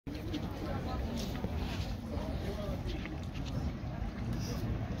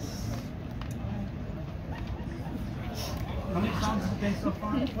songs have been so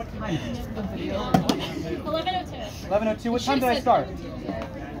far? What time is it? 11:02. 11:02. What time did I start? 10:30.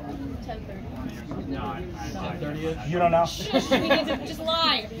 No, 10:30. You don't know? Just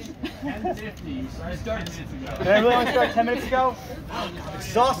lie. 10:50. I started minutes ago. Did I really only start 10 minutes ago?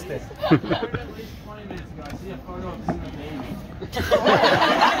 Exhausted. 20 minutes ago. I see a photo of this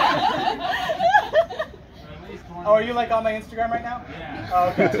Oh, are you like on my Instagram right now? Yeah. Oh,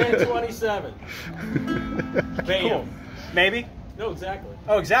 okay. 10:27. Cool. Maybe? No, exactly.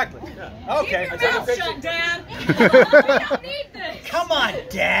 Oh, exactly. Yeah. Okay. Keep your mouth shut, Dad. We don't need this. Come on,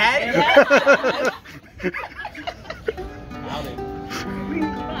 Dad.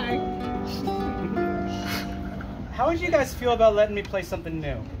 How would you guys feel about letting me play something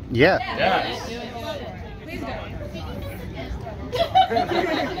new? Yeah. Yes. Please go.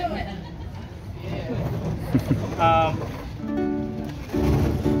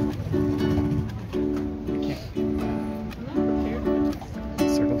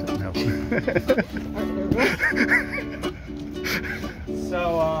 Circled it? No. So,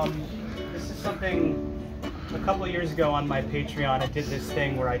 this is something a couple of years ago on my Patreon. I did this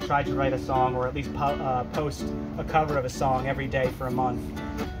thing where I tried to write a song, or at least post a cover of a song every day for a month.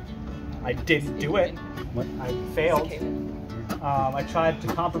 I didn't do it. What? I failed. I tried to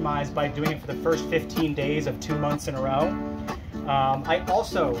compromise by doing it for the first 15 days of 2 months in a row. I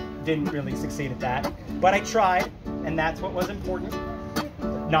also didn't really succeed at that, but I tried, and that's what was important.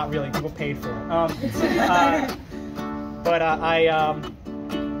 Not really, people paid for it.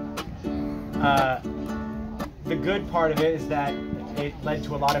 The good part of it is that it led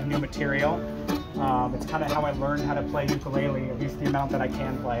to a lot of new material. It's kind of how I learned how to play ukulele, at least the amount that I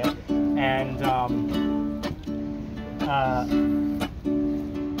can play it. And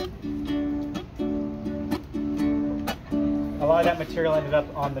a lot of that material ended up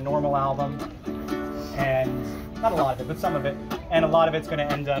on the normal album, and not a lot of it, but some of it. And a lot of it's going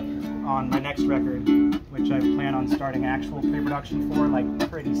to end up on my next record, which I plan on starting actual pre-production for, like,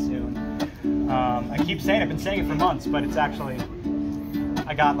 pretty soon. I keep saying, I've been saying it for months, but it's actually,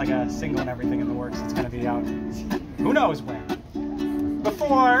 I got like a single and everything in the works. It's going to be out, who knows when.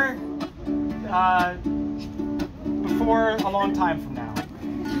 Before a long time from now.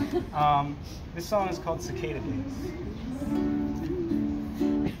 This song is called Cicada Days.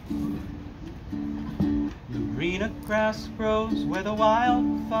 Greener grass grows where the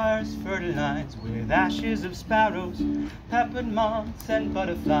wildfires fertilize, with ashes of sparrows, peppered moths and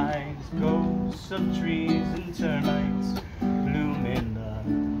butterflies, ghosts of trees and termites bloom in the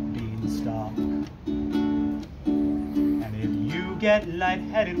beanstalk. And if you get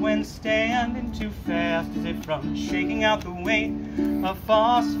lightheaded when standing too fast, as if from shaking out the weight of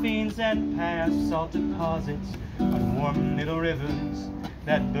phosphines and past salt deposits on warm little rivers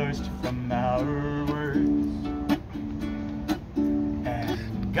that burst from our words.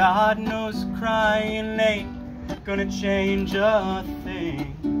 God knows crying ain't gonna change a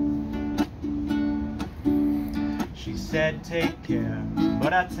thing. She said take care,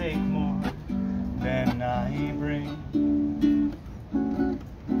 but I take more than I bring.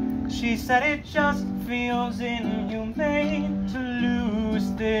 She said it just feels inhumane to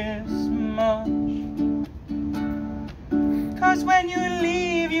lose this much. 'Cause when you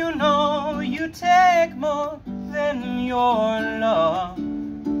leave, you know you take more than your love.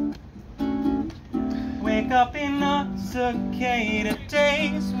 Wake up in a cicada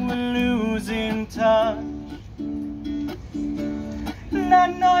days, we're losing touch. And I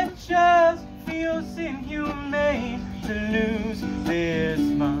know it just feels inhumane to lose this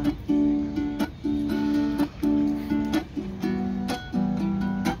much.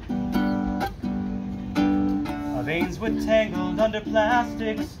 Our veins were tangled under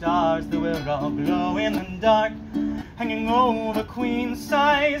plastic stars that were all glow in the dark, hanging over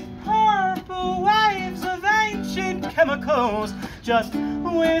queen-sized purple waves of ancient chemicals, just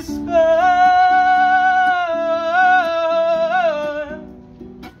whisper.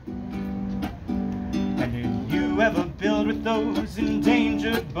 And did you ever build with those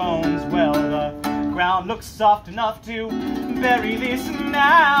endangered bones? Well, the ground looks soft enough to bury this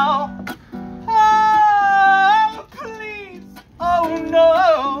now. Oh, please, oh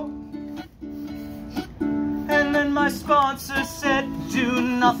no. And then my sponsor said, do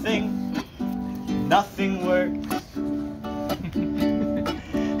nothing, nothing works.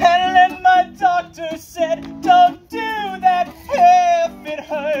 And then my doctor said, don't do that if it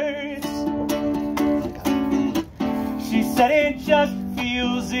hurts. She said it just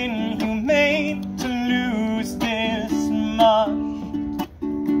feels inhumane to lose this much.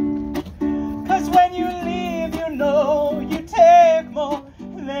 'Cause when you leave, you know you take more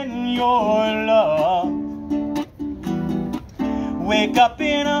than your love. wake up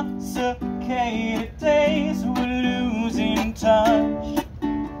in a cicada days, we're losing touch.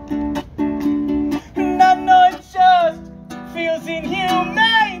 And I know it just feels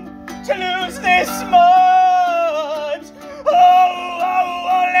inhumane to lose this much.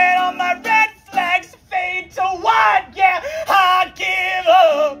 Oh, let all my red flags fade to white. Yeah, I give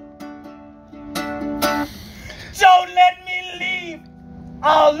up. Don't let me leave,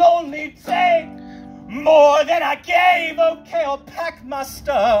 I'll only take more than I gave. Okay, I'll pack my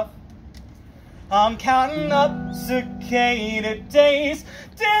stuff. I'm counting up cicada days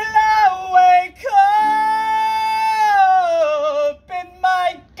till I wake up. And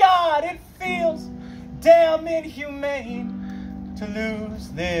my God, it feels damn inhumane to lose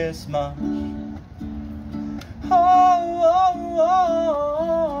this much.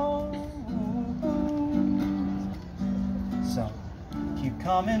 So keep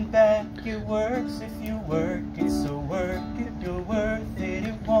coming back, it works if you work it, so work it, you're worth it,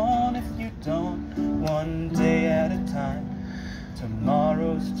 it won't if you don't, one day at a time,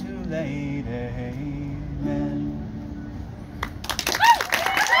 tomorrow's too late,